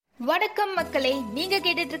வணக்கம் மக்களே, நீங்க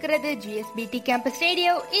கேட்டுட்டு இருக்கிறது GSBT கேம்பஸ்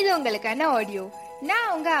ரேடியோ. இது உங்களுக்கான ஆடியோ. நான்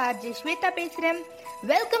உங்க ஆர்ஜே ஸ்வேதா பேசுறேன்.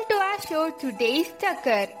 Welcome to our show Today's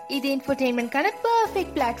Tucker. இது என்டர்டெயின்மென்ட்கான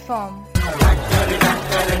பெர்ஃபெக்ட் பிளாட்ஃபார்ம்.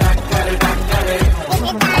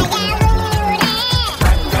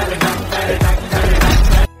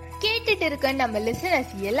 கேட்டுட்டு இருக்க நம்ம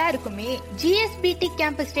லிசனர்ஸ் எல்லாருக்குமே GSBT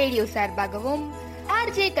கேம்பஸ் ரேடியோ சார்பாகவும்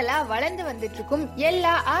ஆர்ஜேக்களா வளர்ந்து வந்துட்டு இருக்கும்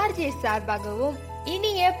எல்லா ஆர்ஜே சார்பாகவும்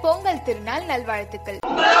இனிய பொங்கல் திருநாள் நல்வாழ்த்துக்கள்.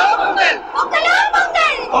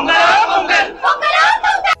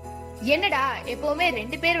 என்னடா எப்பவுமே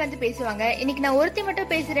 2 பேர் வந்து பேசுவாங்க, இன்னைக்கு நான் ஒருத்தி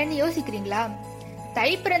மட்டும் பேசுறேன்னு யோசிக்கிறீங்களா?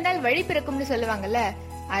 தை பிறந்தால் வழி பிறக்கும்னு சொல்லுவாங்கல்ல,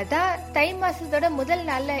 அதான் தை மாசத்தோட முதல்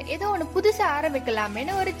நாள்ல ஏதோ ஒண்ணு புதுசா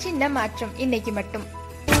ஆரம்பிக்கலாமேன்னு ஒரு சின்ன மாற்றம் இன்னைக்கு மட்டும்.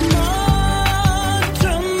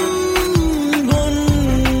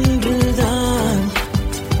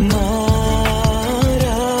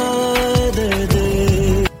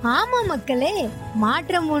 ஆமா மக்களே,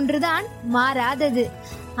 மாற்றம் ஒன்றுதான் மாறாதது.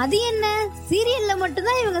 அது என்ன, சீரியல்ல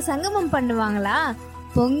மட்டும்தான் இவங்க சங்கமம் பண்ணுவாங்களா?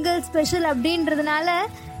 பொங்கல் ஸ்பெஷல் அப்படின்றதுனால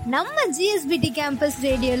நம்ம GSBT கேம்பஸ்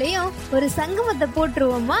ரேடியோலயும் ஒரு சங்கமத்தை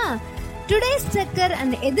போட்டுருவோமா? டுடேஸ் டக்கர்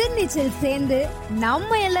அண்ட் எதிர்நீச்சல் சேர்ந்து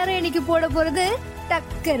நம்ம எல்லாரும் இன்னைக்கு போட போறது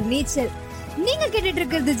டக்கர் நீச்சல். நீங்க கேட்டுட்டு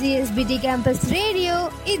இருக்கிறது GSBT கேம்பஸ் ரேடியோ.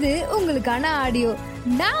 இது உங்களுக்கான ஆடியோ.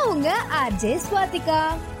 நான் உங்க ஆர்ஜே ஸ்வாதிகா.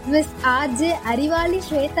 மிஸ் ஆர்ஜே அறிவாளி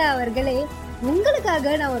ஸ்வேதா அவர்களே,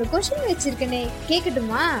 உங்களுக்காக நான் ஒரு கொஸ்டின் வச்சிருக்கேனே,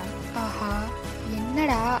 கேக்கட்டுமா? ஆஹா,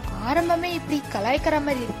 என்னடா ஆரம்பமே இப்படி கலாய்க்கிற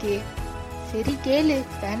மாதிரி இருக்கே. சரி கேளு,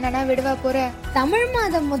 வேணா விடுவா போற. தமிழ்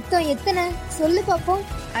மாதம் மொத்தம் எத்தனை சொல்லு பாப்போம்.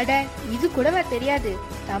 அட, இது கூடவா தெரியாது?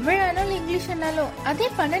 தமிழ் ஆனாலும் இங்கிலீஷ் ஆனாலும் அதே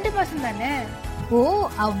 12 மாசம் தானே. ஓ,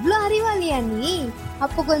 அவ்வளோ அறிவாளியா நீ?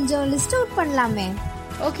 அப்போ கொஞ்சம் லிஸ்ட் அவுட் பண்ணலாமே.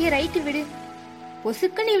 ஓகே ரைட்டு, விடு.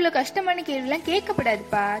 பொசுக்குன்னு இவ்வளவு கஷ்டமான கேள்விலாம்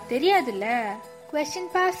கேட்கப்படாதுப்பா, தெரியாதுல்ல.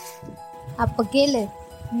 Question pass. அப்ப கேளு.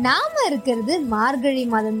 நாம இருக்கிறது மார்கழி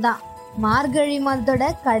மாதம் தான். மார்கழி மாதத்தோட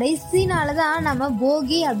கடைசி நாளதான் நம்ம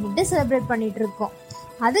போகி அப்படின்ட்டு செலிப்ரேட் பண்ணிட்டு இருக்கோம்.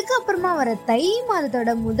 அதுக்கப்புறமா வர தை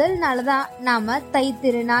மாதத்தோட முதல் நாளதான் நாம தை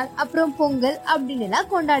திருநாள், அப்புறம் பொங்கல் அப்படின்னு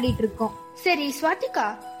எல்லாம் கொண்டாடிட்டு இருக்கோம். சரி ஸ்வாதிகா,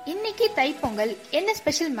 இன்னைக்கு தை பொங்கல், என்ன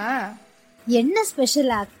ஸ்பெஷல்மா? என்ன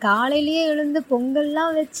ஸ்பெஷலா? காலையிலேயே எழுந்து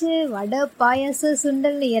பொங்கல்லாம் வச்சு வடை பாயாசம்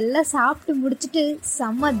சுண்டல் எல்லாம் சாப்பிட்டு முடிச்சுட்டு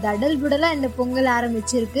செம்ம தடல் புடலா இந்த பொங்கல்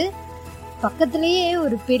ஆரம்பிச்சிருக்கு. பக்கத்திலேயே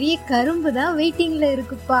ஒரு பெரிய கரும்பு தான் வெயிட்டிங்ல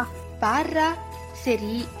இருக்குப்பா. பாருடா.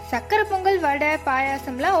 சரி, சக்கரை பொங்கல் வடை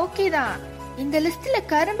பாயாசம்லாம் ஓகே தான். இந்த லிஸ்ட்ல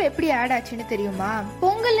கரும்பு எப்படி ஆட் ஆச்சுன்னு தெரியுமா?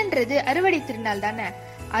 பொங்கல்ன்றது அறுவடை திருநாள் தானே.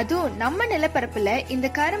 அதுவும் நம்ம நிலப்பரப்புல இந்த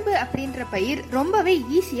கரும்பு அப்படின்ற பயிர் ரொம்பவே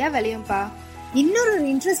ஈஸியா விளையும்பா. இன்னொரு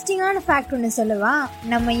இன்ட்ரெஸ்டிங்கான ஃபேக்ட் ஒன்று சொல்லவா?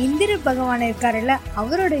 நம்ம இந்திர பகவான் இருக்காருல்ல,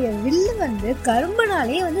 அவருடைய வில்லு வந்து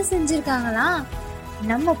கரும்புனாலே வந்து செஞ்சிருக்காங்களாம்.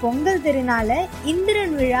 நம்ம பொங்கல் திருநாள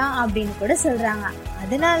இந்திரன் விழா அப்படின்னு கூட சொல்றாங்க.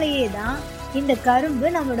 அதனாலேயே தான் இந்த கரும்பு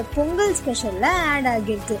நம்மளோட பொங்கல் ஸ்பெஷல்ல ஆட்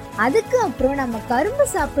ஆகிருக்கு. அதுக்கு அப்புறம் நம்ம கரும்பு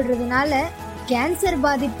சாப்பிடுறதுனால கேன்சர்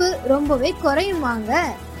பாதிப்பு ரொம்பவே குறையுமாங்க.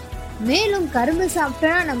 மேலும் கரும்பு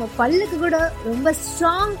சாப்பிட்டா நம்ம பல்லுக்கு கூட ரொம்ப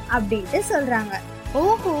ஸ்ட்ராங் அப்படின்ட்டு சொல்றாங்க.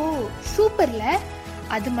 ஓஹோ, சூப்பர்ல.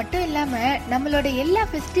 அது மட்டும் இல்லாம நம்மளோட எல்லா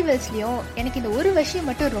ஃபெஸ்டிவல்ஸ்லயும் எனக்கு இந்த ஒரு விஷயம்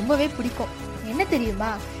மட்டும் ரொம்பவே பிடிக்கும். என்ன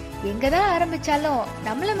தெரியுமா? எங்கதான் ஆரம்பிச்சாலும்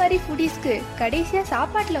நம்மள மாதிரி ஃபுடீஸ்க்கு கடைசியா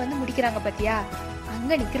சாப்பாட்டுல வந்து முடிக்கிறாங்க பாத்தியா,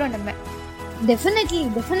 அங்க நிக்கிறோம் நம்ம.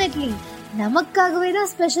 டெஃபினெட்லி நமக்காகவே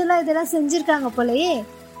தான் ஸ்பெஷலா இதெல்லாம் செஞ்சிருக்காங்க போலயே.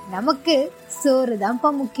 நமக்கு சோறு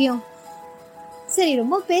தான்ப்பா முக்கியம். சரி,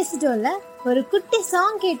 ரொம்ப பேசிட்டோம்ல, ஒரு குட்டி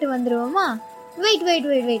சாங் கேட்டு வந்துருவோமா?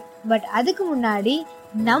 வெயிட். பட் அதுக்கு முன்னாடி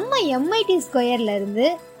நம்ம MIT ஸ்கொயர்ல இருந்து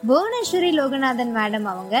புவனேஸ்வரி லோகநாதன் மேடம்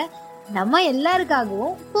அவங்க நம்ம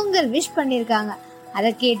எல்லாருக்காகவும் பொங்கல் விஷ் பண்ணிருக்காங்க.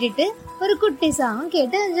 அதை கேட்டுட்டு ஒரு குட்டி சாங்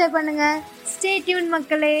கேட்டு என்ஜாய் பண்ணுங்க. ஸ்டே டியூன்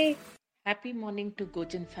மக்களே. Happy morning to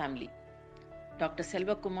Gojan family. Dr.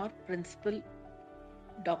 Selva Kumar, Principal,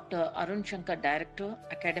 Dr. Arun Shankar, Director,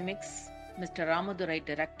 Academics, Mr. Ramadurai,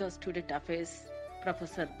 Director, Student Affairs,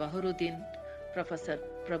 Professor Baharuddin, Professor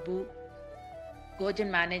Prabhu, Gojan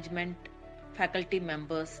Management, faculty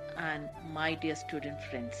members and my dear student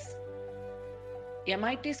friends.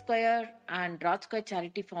 MIT Square and Rajkai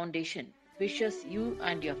Charity Foundation wishes you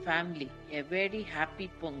and your family a very happy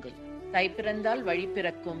Pongal. தை பிறந்தால் வழி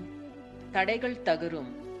பிறக்கும், தடைகள்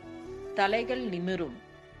தகரும், தலைகள் நிமிரும்,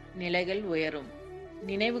 நிலைகள் உயரும்,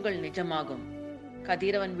 நினைவுகள் நிஜமாகும்,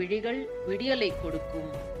 கதிரவன் விழிகள் விடியலை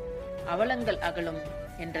கொடுக்கும், அவலங்கள் அகலும்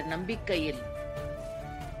என்ற நம்பிக்கையில்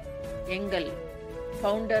எங்கள்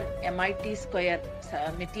founder MIT square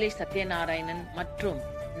Mithlesh Sathyanarayanan மற்றும்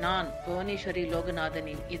நான் புவனேஸ்வரி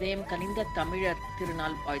லோகநாதனின் இதயம் கனிந்த தமிழர்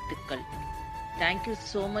திருநாள் வாழ்த்துக்கள். Thank you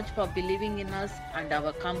so much for believing in us and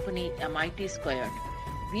our company MIT Squared.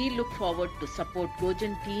 We look forward to support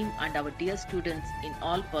Gojan team and our dear students in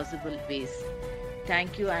all possible ways.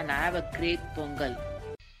 Thank you and have a great Pongal.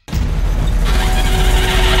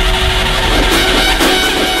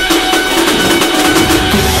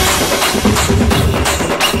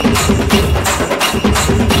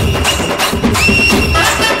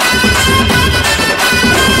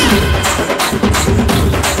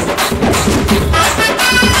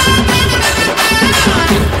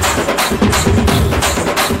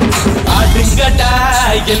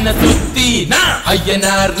 என்ன சுத்தி நான்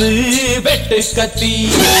ஐயனாரு வெட்டு கத்தி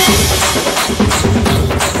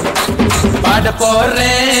பாட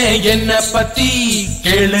போறேன் என்ன பத்தி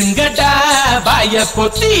கேளுங்கடா பாய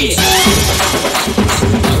பொத்தி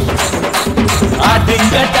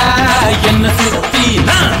ஆடுங்கடா என்ன சுத்தி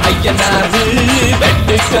நான் ஐயனாரு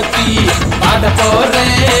வெட்டு கத்தி பாட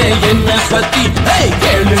போறேன் என்ன பத்தி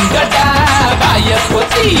கேளுங்கடா பாய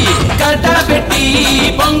பொத்தி கடா வெட்டி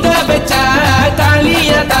பொங்க வச்சா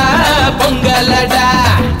காளியதா பொங்கலடா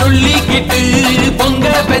துள்ளிக்கிட்டு பொங்க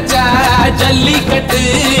வச்சா ஜல்லிக்கட்டு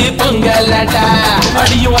பொங்கலடா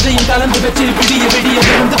அடியும் அதையும் கலந்து வச்சு விடிய விடிய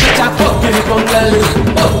விழுந்து வச்சா போக்கிரி பொங்கல்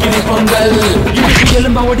போக்கிரி பொங்கல் இடுப்பு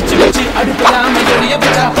எலும்ப ஒடிச்சு வச்சு அடுப்பலாம எரிய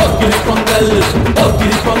வச்சா போக்கிரி பொங்கல்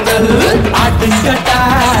போக்கிரி பொங்கல் ஆட்டுங்கட்டா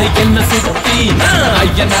என்ன சுத்தி நான்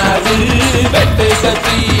ஐயனாரு வெட்டு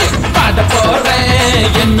கத்தி பாட போறேன்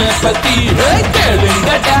என்ன பத்தி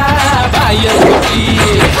கேளுங்கடா பாய பத்தி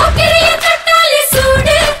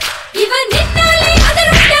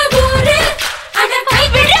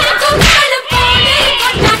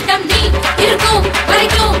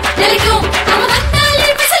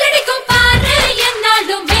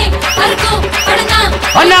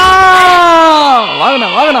வாங்கண்ணா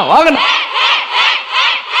வாங்கண்ணா வாங்கண்ணா.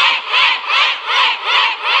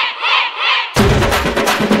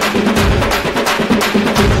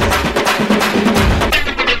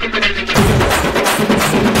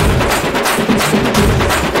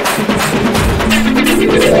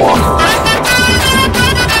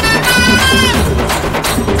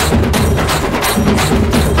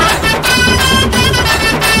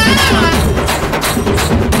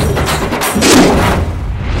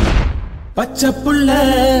 பச்சை புள்ள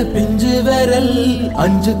பிஞ்சு விரல்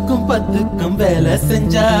 5க்கும் 10க்கும் வேலை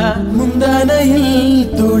செஞ்சா முந்தானையில்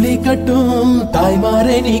துளி கட்டும்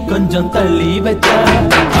தாய்மாரை நீ கொஞ்சம் தள்ளி வச்சா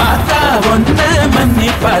ஆத்தா ஒன்ன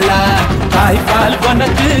மன்னிப்பலா தாய்பால்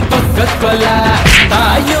உனக்கு கொக்க கொலா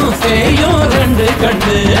தாயும் சேயும் 2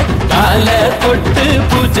 கண்ணு கால தொட்டு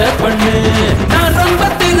பூஜை பண்ணு நான் ரொம்ப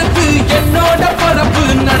திருப்பு என்னோட பொறப்பு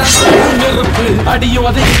நடப்பு நெருப்பு அடியும்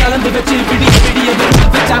அதை கலந்து வச்சு விடிய விடிய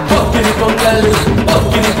வச்சா போக்கிரி பொங்கல்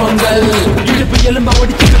போக்கிரி பொங்கல் இடுப்பு எலும்ப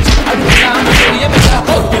ஒடிச்சு வச்சு அடுப்பலாம எரிய வச்சா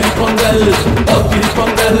Pokkiri Pongal Pokkiri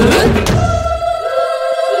Pongal.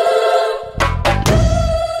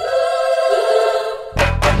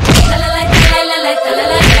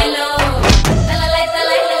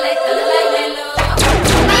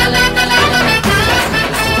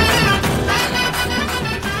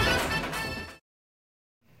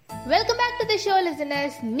 Welcome back to the show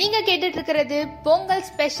listeners. நீங்க கேட்டுட்டு இருக்கிறது Pongal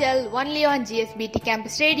special only on GSBT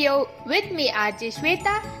campus radio with me RJ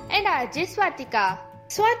Swetha and RJ Swathika.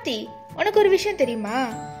 Swathi, உனக்கு ஒரு விஷயம் தெரியுமா?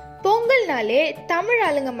 பொங்கல்னாலே தமிழ்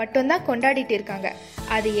ஆளுங்க மட்டும்தான் கொண்டாடிட்டு இருக்காங்க.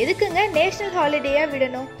 அது எதுக்குங்க நேஷனல் ஹாலிடேயா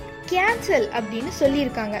விடணும்? கேன்சல் அப்படின்னு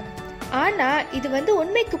சொல்லியிருக்காங்க. ஆனா இது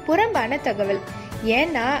உண்மைக்கு புறம்பான தகவல்.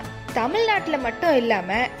 ஏன்னா தமிழ்நாட்டில் மட்டும் இல்லாம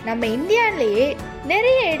நம்ம இந்தியாவிலேயே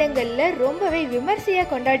நிறைய இடங்கள்ல ரொம்பவே விமர்சையா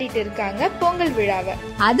கொண்டாடிட்டு இருக்காங்க பொங்கல் விழாவை.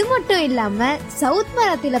 அது மட்டும் இல்லாம சவுத்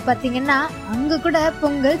மராத்தில பாத்தீங்கன்னா அங்க கூட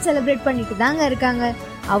பொங்கல் செலிப்ரேட் பண்ணிட்டு தாங்க இருக்காங்க.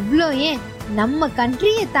 அவ்வளோ ஏன் நம்ம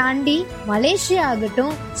கண்ட்ரியை தாண்டி மலேசியா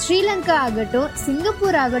ஆகட்டும், ஸ்ரீலங்கா ஆகட்டும்,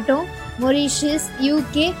 சிங்கப்பூர் ஆகட்டும், மொரீஷியஸ்,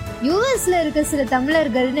 UK, US இருக்க சில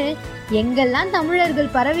தமிழர்கள்னு எங்கெல்லாம்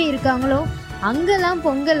தமிழர்கள் பரவி இருக்காங்களோ அங்கெல்லாம்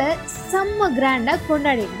பொங்கலை செம்ம கிராண்டா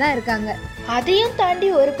கொண்டாடிட்டு தான் இருக்காங்க. அதையும் தாண்டி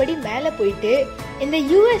ஒரு படி மேல போயிட்டு இந்த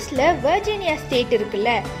US வர்ஜீனியா ஸ்டேட்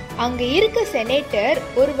இருக்குல்ல, அங்க இருக்க செனேட்டர்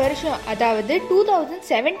ஒரு வருஷம், அதாவது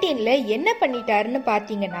 2017 என்ன பண்ணிட்டாருன்னு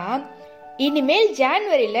பாத்தீங்கன்னா, இனிமேல்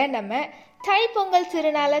ஜான்வரியில நம்ம தை பொங்கல்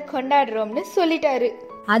திருநாளை கொண்டாடுறோம்னு சொல்லிட்டாரு.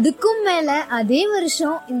 அதுக்கும் மேல அதே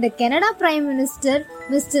வருஷம் இந்த Canada prime minister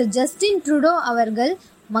mister Justin Trudeau அவர்கள்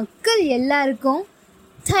மக்கள் எல்லாருக்கும்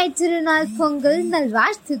தை திருநாள் பொங்கல்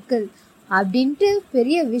நல்வாழ்த்துக்கள் அப்படின்ட்டு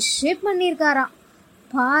பெரிய விஷயம் பண்ணிருக்காராம்.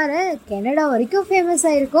 பாரு, கனடா வரைக்கும் ஃபேமஸ்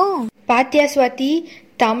ஆயிருக்கும். பாத்தியா ஸ்வாதி,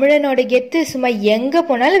 தமிழனோட கெத்து சும்மா எங்க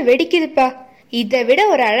போனாலும் வெடிக்குதுப்பா. இதை விட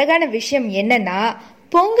ஒரு அழகான விஷயம் என்னன்னா,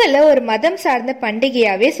 பொங்கலை ஒரு மதம் சார்ந்த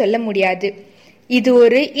பண்டிகையாவே சொல்ல முடியாது. இது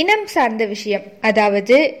ஒரு இனம் சார்ந்த விஷயம்,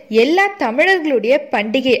 அதாவது எல்லா தமிழர்களுடைய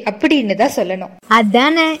பண்டிகை அப்படின்னு தான் சொல்லணும்.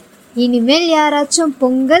 அதானே, இனிமேல் யாராச்சும்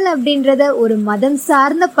பொங்கல் அப்படின்றத ஒரு மதம்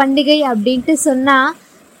சார்ந்த பண்டிகை அப்படின்ட்டு சொன்னா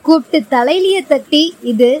கூப்பிட்டு தலையிலேயே தட்டி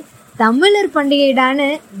இது தமிழர் பண்டிகைடான்னு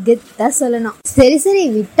கெத்தா சொல்லணும். சரி சரி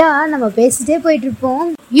விட்டா நம்ம பேசிட்டே போயிட்டு இருப்போம்.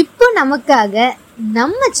 இப்போ நமக்காக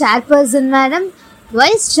நம்ம சேர்பர்சன் மேடம்,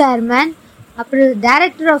 வைஸ் சேர்மேன், அப்புறம்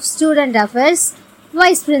director of student affairs,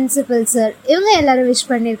 vice principal sir, இவங்க எல்லாரும் விஷ்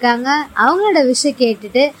பண்ணியிருக்காங்க. அவங்களோட விஷயம்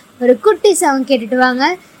கேட்டுட்டு ஒரு குட்டி சாங் கேட்டுட்டு வாங்க.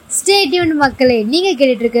 ஸ்டே டியூன்ட் மக்களே. நீங்க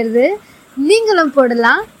கேட்டுட்டு இருக்கிறது நீங்களும்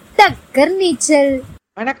போடலாம் டக்கர் நீச்சல்.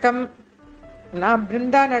 வணக்கம், நான்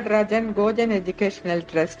Brindha Natarajan, Gojan educational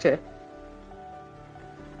trust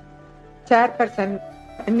chairperson.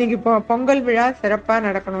 இன்னைக்கு பொங்கல் விழா சிறப்பா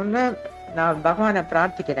நடக்கணும்னு நான் பகவானை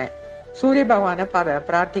பிரார்த்திக்கிறேன், சூரிய பகவானை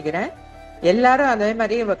பிரார்த்திக்கிறேன். எல்லாரும் அதே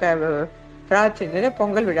மாதிரி பிரார்த்திச்சு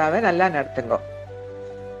பொங்கல் விழாவை நல்லா நடத்துங்க.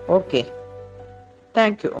 Okay,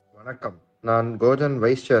 thank you. வணக்கம், நான் கோஜன்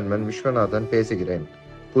வைஸ் சேர்மன் விஸ்வநாதன் பேசுகிறேன்.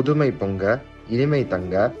 புதுமை பொங்க, இனிமை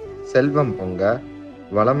தங்க, செல்வம் பொங்க,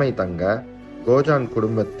 வளமை தங்க, கோஜான்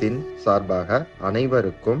குடும்பத்தின் சார்பாக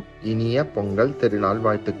அனைவருக்கும் இனிய பொங்கல் திருநாள்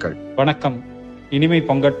வாழ்த்துக்கள். வணக்கம், இனிமை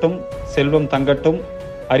பொங்கட்டும், செல்வம் தங்கட்டும்,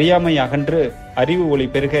 அறியாமை அகன்று அறிவு ஒளி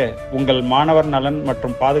பெருக உங்கள் மாணவர் நலன்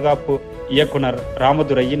மற்றும் பாதுகாப்பு இயக்குனர்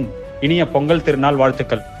ராமதுரையின் இனிய பொங்கல் திருநாள்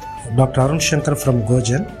வாழ்த்துக்கள். Doctor Arun Shankar from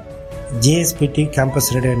Gojan, GSBT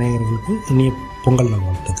campus radio நேயர்களுக்கு இனிய பொங்கல் நாள்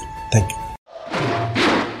வாழ்த்துக்கள். தேங்க்யூ.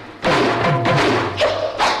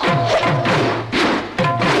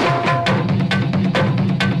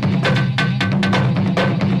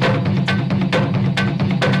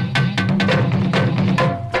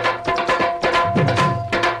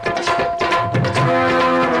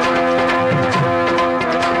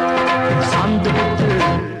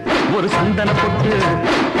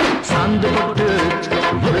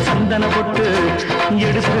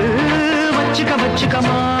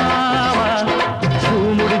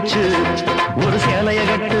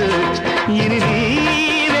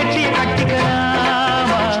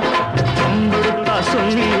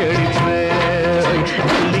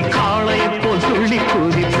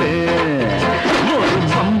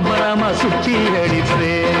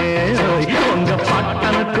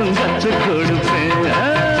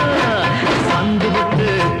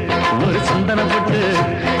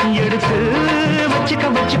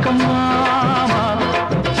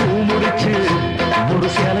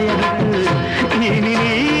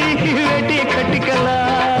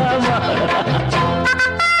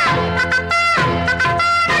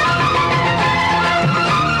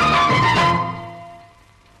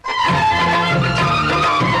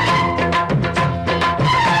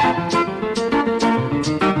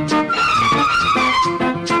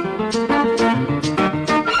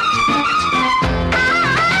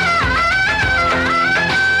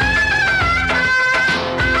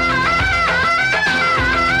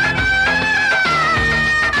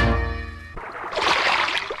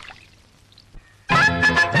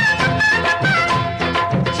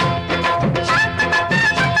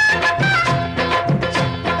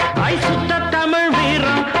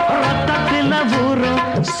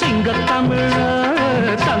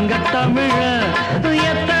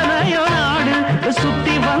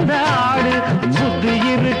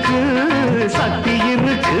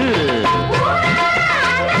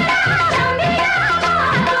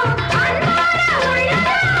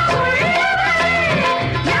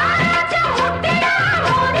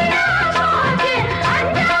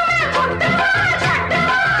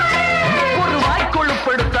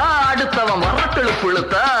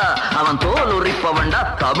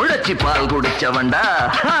 தமிழச்சி பால் குடிச்சவன்டா,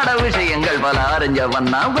 ஆட விஷயங்கள் பல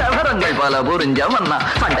அறிஞ்சவன்னா, விவரங்கள் பல புரிஞ்சவன்னா,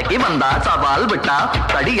 சண்டைக்கு வந்தா சவால் விட்டா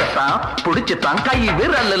தடியத்தான் புடிச்சுத்தான், கை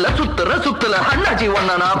விரல்ல சுத்துல அண்ணாச்சி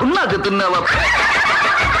ஒண்ணனா புண்ணாக்கு தின்னவ.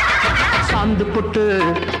 சாந்து பொட்டு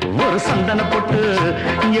ஒரு சந்தன பொட்டு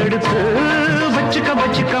எடுத்து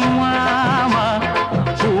வச்சுக்க மாமா,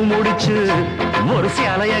 பூ முடிச்சு ஒரு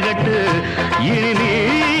சேலைய கட்டு, இனி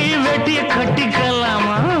வெட்டிய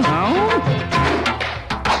கட்டிக்கலாமா.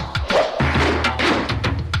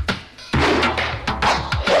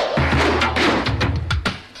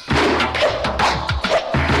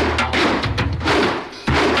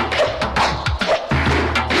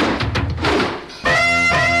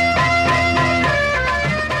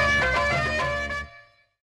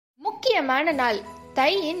 நாள்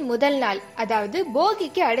தையின் முதல் நாள், அதாவது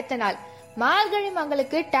போகிக்கு அடுத்த நாள். மார்கழி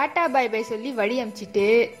மங்களுக்கு டாடா பை பை சொல்லி வழி அமிச்சிட்டு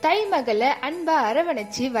தை மகளை அன்பா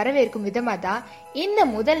அரவணைச்சு வரவேற்கும் விதமா தான் இந்த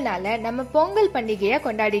முதல் நாளை நம்ம பொங்கல் பண்டிகைய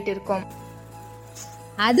கொண்டாடிட்டு இருக்கோம்.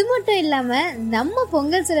 அது மட்டும் இல்லாம நம்ம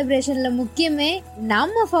பொங்கல் செலிப்ரேஷன்ல முக்கியமே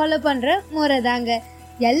நம்ம ஃபாலோ பண்ற முறை தாங்க.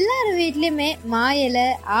 எல்லாரும் வீட்லயுமே மா இலை,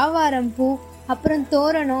 ஆவாரம் பூ, அப்புறம்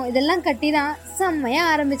தோரணம் இதெல்லாம் கட்டி தான் செம்மையா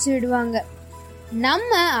ஆரம்பிச்சு விடுவாங்க.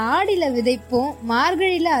 நம்ம ஆடியில விதைப்போம்,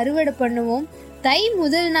 மார்கழியில அறுவடை பண்ணுவோம், தை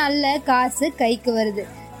முதல் நாள்ல காசு கைக்கு வருது.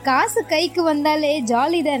 காசு கைக்கு வந்தாலே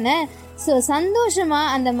ஜாலி தானே. ஸோ சந்தோஷமா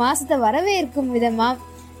அந்த மாசத்தை வரவேற்கும் விதமா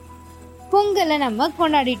பொங்கலை நம்ம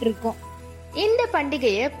கொண்டாடிட்டு இருக்கோம். இந்த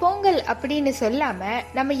பண்டிகையை பொங்கல் அப்படின்னு சொல்லாம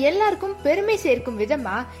நம்ம எல்லாருக்கும் பெருமை சேர்க்கும்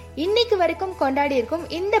விதமா இன்னைக்கு வரைக்கும் கொண்டாடி இருக்கும்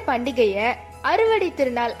இந்த பண்டிகையை அறுவடை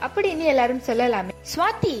திருநாள் அப்படின்னு எல்லாரும் சொல்லலாமே.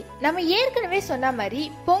 ஸ்வாதி, நம்ம ஏற்கனவே சொன்ன மாதிரி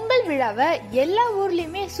பொங்கல் விழாவை எல்லா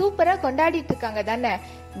ஊர்லயுமே சூப்பரா கொண்டாடிட்டு இருக்காங்க தானே.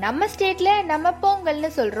 நம்ம ஸ்டேட்ல நம்ம பொங்கல்னு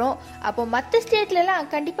சொல்றோம், அப்போ மத்த ஸ்டேட்ல எல்லாம்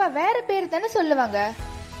கண்டிப்பா வேற பேர் தானே சொல்லுவாங்க.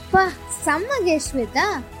 செம்ம கேஷ்வேதா.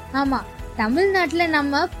 ஆமா, தமிழ்நாட்டுல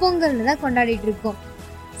நம்ம பொங்கல்னு தான் கொண்டாடிட்டு இருக்கோம்.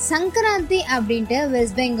 சங்கராந்தி அப்படின்ட்டு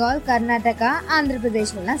வெஸ்ட் பெங்கால், கர்நாடகா, ஆந்திர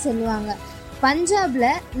பிரதேஷ்லாம் சொல்லுவாங்க. பஞ்சாப்ல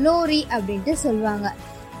லோரி அப்படின்ட்டு சொல்லுவாங்க.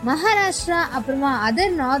 மகாராஷ்டிரா அப்புறமா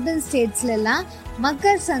அதர் நார்தர்ன் ஸ்டேட்ஸ்ல எல்லாம்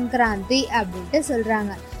மக்கர் சங்கராந்தி அப்படின்ட்டு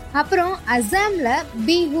சொல்றாங்க. அப்புறம் அசாம்ல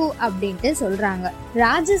பிஹு அப்படின்ட்டு சொல்றாங்க.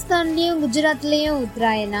 ராஜஸ்தான்லயும் குஜராத்லயும்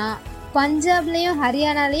உத்தராயணா, பஞ்சாப்லயும்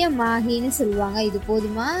ஹரியானாலயும் மாஹின்னு சொல்லுவாங்க. இது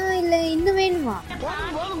போதுமா இல்ல இன்னும் வேணுமா?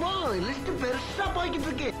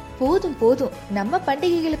 போதும் போதும், நம்ம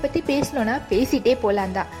பண்டிகைகளை பத்தி பேசணும்னா பேசிட்டே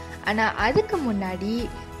போலாம் தான். ஆனா அதுக்கு முன்னாடி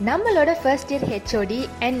நம்மளோட ஃபர்ஸ்ட் இயர் ஹெச்ஓடி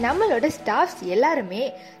அண்ட் நம்மளோட ஸ்டாஃப்ஸ் எல்லாருமே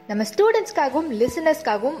நம்ம ஸ்டூடெண்ட்ஸ்க்காகவும்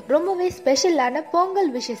லிசனர்ஸ்க்காகவும் ரொம்பவே ஸ்பெஷலான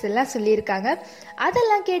பொங்கல் விஷஸ் எல்லாம் சொல்லியிருக்காங்க.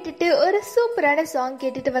 அதெல்லாம் கேட்டுட்டு ஒரு சூப்பரான சாங்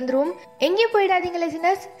கேட்டுட்டு வந்துருவோம். எங்கேயும் போயிடாதீங்க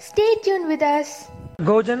listeners, stay tune with us.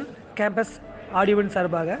 கோஜன் campus ஆடியோவின்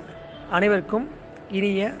சார்பாக அனைவருக்கும்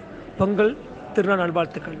இனிய பொங்கல் திருநாள்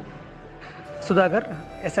நல்வாழ்த்துக்கள். Sudhakar,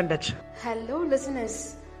 SNH. Hello listeners,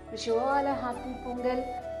 wish you all a happy Pongal.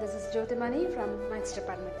 This is Jyotimani from Maths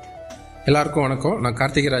Department. எல்லாருக்கும் வணக்கம். நான்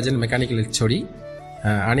கார்த்திகராஜன், மெக்கானிக்கல் ஹெச்ஓடி.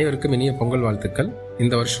 அனைவருக்கும் இனிய பொங்கல் வாழ்த்துக்கள்.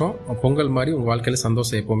 இந்த வருஷம் பொங்கல் மாதிரி உங்கள் வாழ்க்கையில்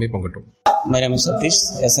சந்தோஷம் எப்போவுமே பொங்கட்டும். My name is Satish,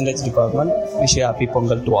 SNH Department. Wish you a happy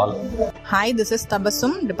Pongal to all. Hi, this is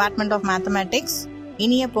Tabassum, Department of Mathematics.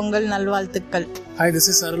 இனிய பொங்கல் நல்வாழ்த்துக்கள். Hi, this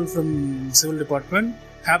is Arul from Civil Department.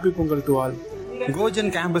 Happy Pongal to all.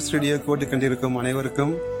 கோஜன் campus radio கேட்டுக்கொண்டிருக்கும்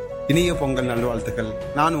அனைவருக்கும் இனிய பொங்கல் நல்வாழ்த்துக்கள்.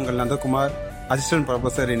 நான் உங்கள் Nandakumar, assistant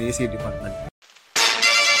professor இன் ECE department.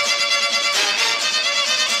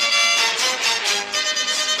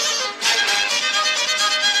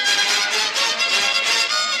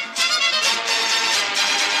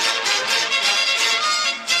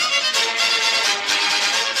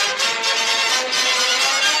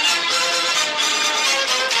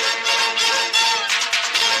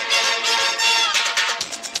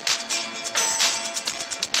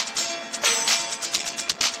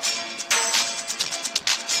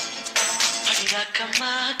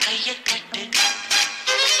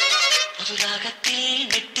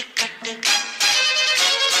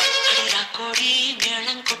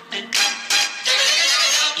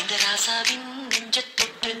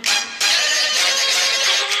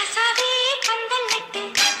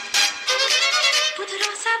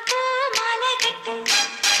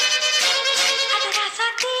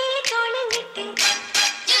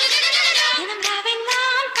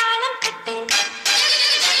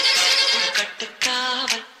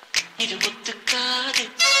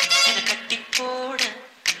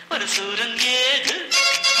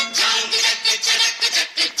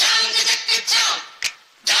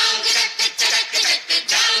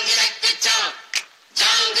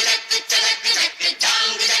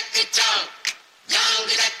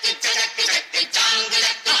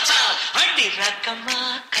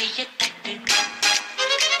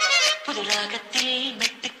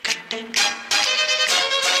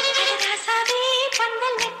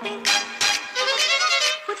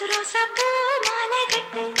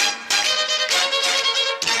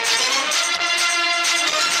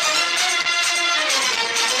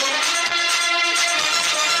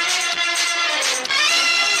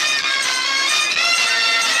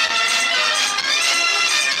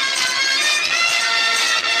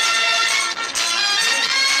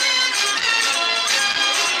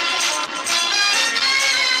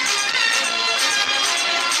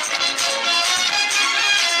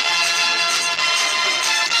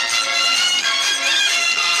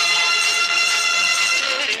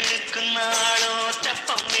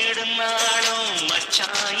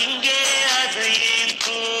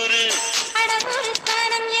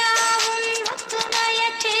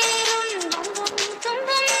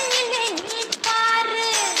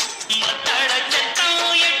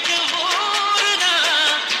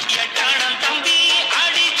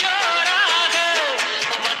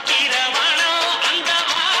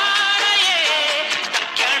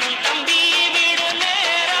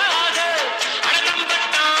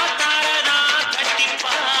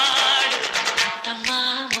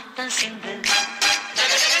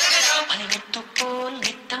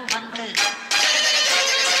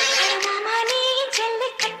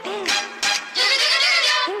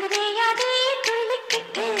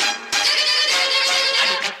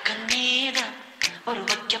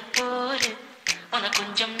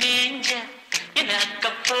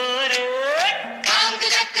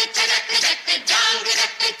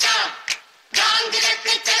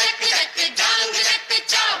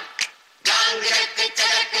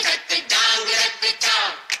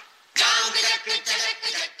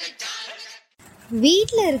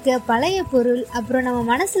 வீட்டில் இருக்க பழைய பொருள், அப்புறம் நம்ம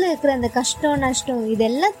மனசுல இருக்கிற அந்த கஷ்டம் நஷ்டம் இது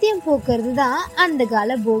எல்லாத்தையும் போக்குறது தான் அந்த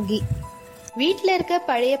கால போகி. வீட்டில் இருக்க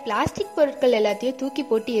பழைய பிளாஸ்டிக் பொருட்கள் எல்லாத்தையும் தூக்கி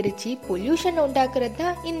போட்டு எரிச்சு பொல்யூஷன் உண்டாக்குறது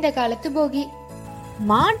தான் இந்த காலத்து போகி.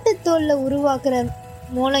 மாட்டுத்தோல்ல உருவாக்குற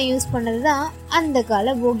மூலம் யூஸ் பண்ணது தான் அந்த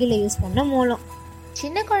கால போகியில யூஸ் பண்ண மூலம்.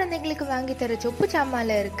 சின்ன குழந்தைங்களுக்கு வாங்கி தர சொப்பு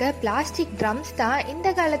சாமான்ல இருக்க பிளாஸ்டிக் ட்ரம்ஸ் தான் இந்த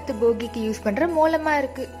காலத்து போகிக்கு யூஸ் பண்ற மூலமா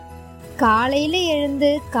இருக்கு. காலையில எழுந்து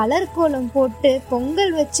கலர் கோலம் போட்டு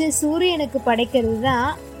பொங்கல் வச்சு சூரியனுக்கு படைக்கிறது தான்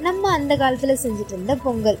நம்ம அந்த காலத்துல செஞ்சுட்டு இருந்த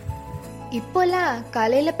பொங்கல். இப்போலாம்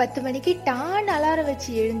காலையில 10 மணிக்கு டான் அலாரம்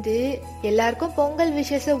வச்சு எழுந்து எல்லாருக்கும் பொங்கல்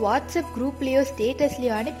விஷயத்தை வாட்ஸ்அப் குரூப்லயோ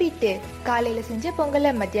ஸ்டேட்டஸ்லயோ அனுப்பிட்டு காலையில செஞ்ச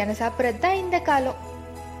பொங்கலை மத்தியானம் சாப்பிட்றது தான் இந்த காலம்.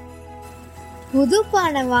 புது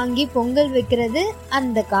பானை வாங்கி பொங்கல் வைக்கிறது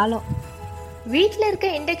அந்த காலம். வீட்டில் இருக்க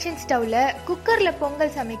இண்டக்ஷன் ஸ்டவ்ல குக்கர்ல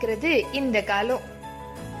பொங்கல் சமைக்கிறது இந்த காலம்.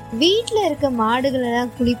 வீட்டில் இருக்க மாடுகளெல்லாம்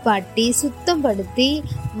குளிப்பாட்டி சுத்தம் படுத்தி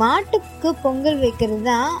மாட்டுக்கு பொங்கல் வைக்கிறது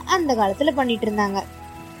தான் அந்த காலத்துல பண்ணிட்டு இருந்தாங்க.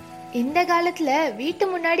 இந்த காலத்துல வீட்டு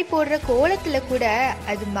முன்னாடி போடுற கோலத்துல கூட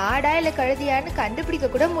அது மாடா இல்ல கழுதியான்னு கண்டுபிடிக்க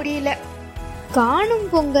கூட முடியல. காணும்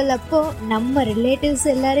பொங்கல் அப்போ நம்ம ரிலேட்டிவ்ஸ்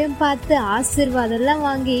எல்லாரையும் பார்த்து ஆசீர்வாதம் எல்லாம்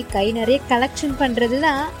வாங்கி கை நிறைய கலெக்ஷன்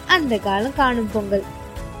பண்றதுதான் அந்த காலம் காணும் பொங்கல்.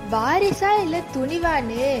 வாரிசா இல்ல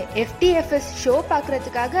துணிவான்னு FTFS ஷோ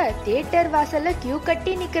பாக்குறதுக்காக தியேட்டர் வாசல்ல கியூ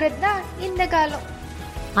கட்டி நிக்கிறது தான் இந்த காலம்.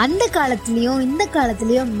 அந்த காலத்திலயும் இந்த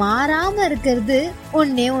காலத்திலயும் மாறாம இருக்கிறது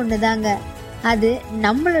ஒன்னே ஒண்ணுதாங்க. அது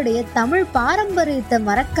நம்மளுடைய தமிழ் பாரம்பரியத்தை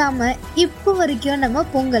மறக்காம இப்போ வரைக்கும் நம்ம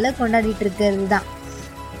பொங்கலை கொண்டாடிட்டு இருக்கிறது தான்.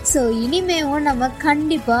 ஸோ இனிமேவும் நம்ம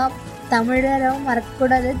கண்டிப்பா தமிழரும்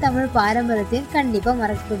மறக்கக்கூடாது, தமிழ் பாரம்பரியத்தையும் கண்டிப்பா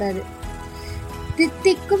மறக்கக்கூடாது.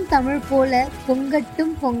 தித்திக்கும் தமிழ் போல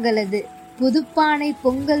பொங்கட்டும் பொங்கலது, புதுப்பானை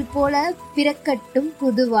பொங்கல் போல பிறக்கட்டும்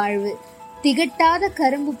புது வாழ்வு, திகட்டாத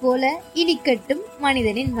கரும்பு போல இனிக்கட்டும்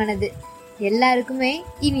மனிதனின் மனது. எல்லாருக்குமே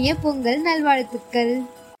இனிய பொங்கல் நல்வாழ்த்துக்கள்.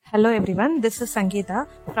 Hello everyone, this is Sangeeta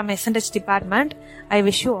from SNH department. I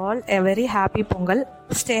wish you all a very happy Pongal.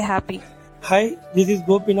 Stay happy. Hi, this is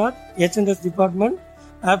Gopinath, HNS department.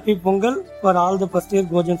 Happy Pongal for all the first year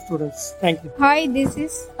Gojan students. Thank you. Hi, this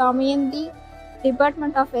is Damayanti,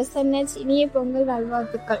 department of SNH. இனிய பொங்கல்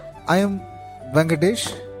நல்வாழ்த்துக்கள். I am Venkatesh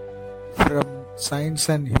from Science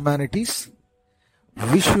and Humanities.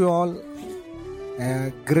 Wish you all a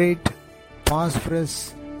great, prosperous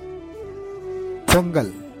Pongal.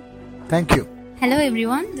 Thank you. Hello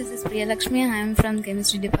everyone, this is Priya Lakshmi. I am from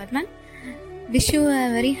Chemistry department. Wish you a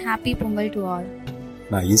very happy Pongal to all.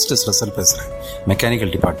 நான் Easters Russel பேசுகிறேன்,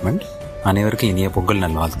 mechanical department. அனைவருக்கும் இனிய பொங்கல்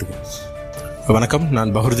நல்வாழ்த்துக்கள். வணக்கம்,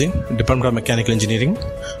 நான் Bahurudeen, department of mechanical engineering.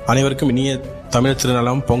 அனைவருக்கும் இனிய தமிழ்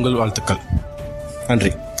திருநாளாம் பொங்கல் வாழ்த்துக்கள்.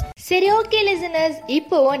 நன்றி. சரி, ஓகே லிசனர்ஸ்,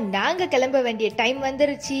 இப்போ நாங்க கிளம்ப வேண்டிய டைம்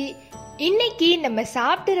வந்துருச்சு. இன்னைக்கு நம்ம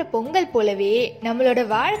சாப்பிடுற பொங்கல் போலவே நம்மளோட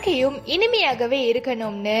வாழ்க்கையும் இனிமையாகவே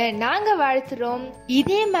இருக்கணும்னு நாங்க வாழ்த்துறோம்.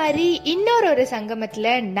 இதே மாதிரி இன்னொரு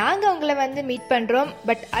சங்கமத்துல நாங்க உங்களை வந்து மீட் பண்றோம்.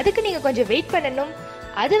 பட் அதுக்கு நீங்க கொஞ்சம் வெயிட் பண்ணணும்.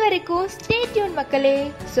 அது வரைக்கும் ஸ்டே டியூன் மக்களே.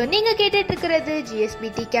 சோ நீங்க கேட்டுட்டு இருக்கிறது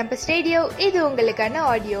GSBT கேம்பஸ் ரேடியோ. இது உங்களுக்கான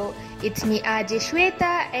audio. It's me RJ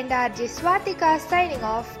Swetha and RJ Swathika signing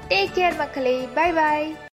off. Take care மக்களே. Bye bye.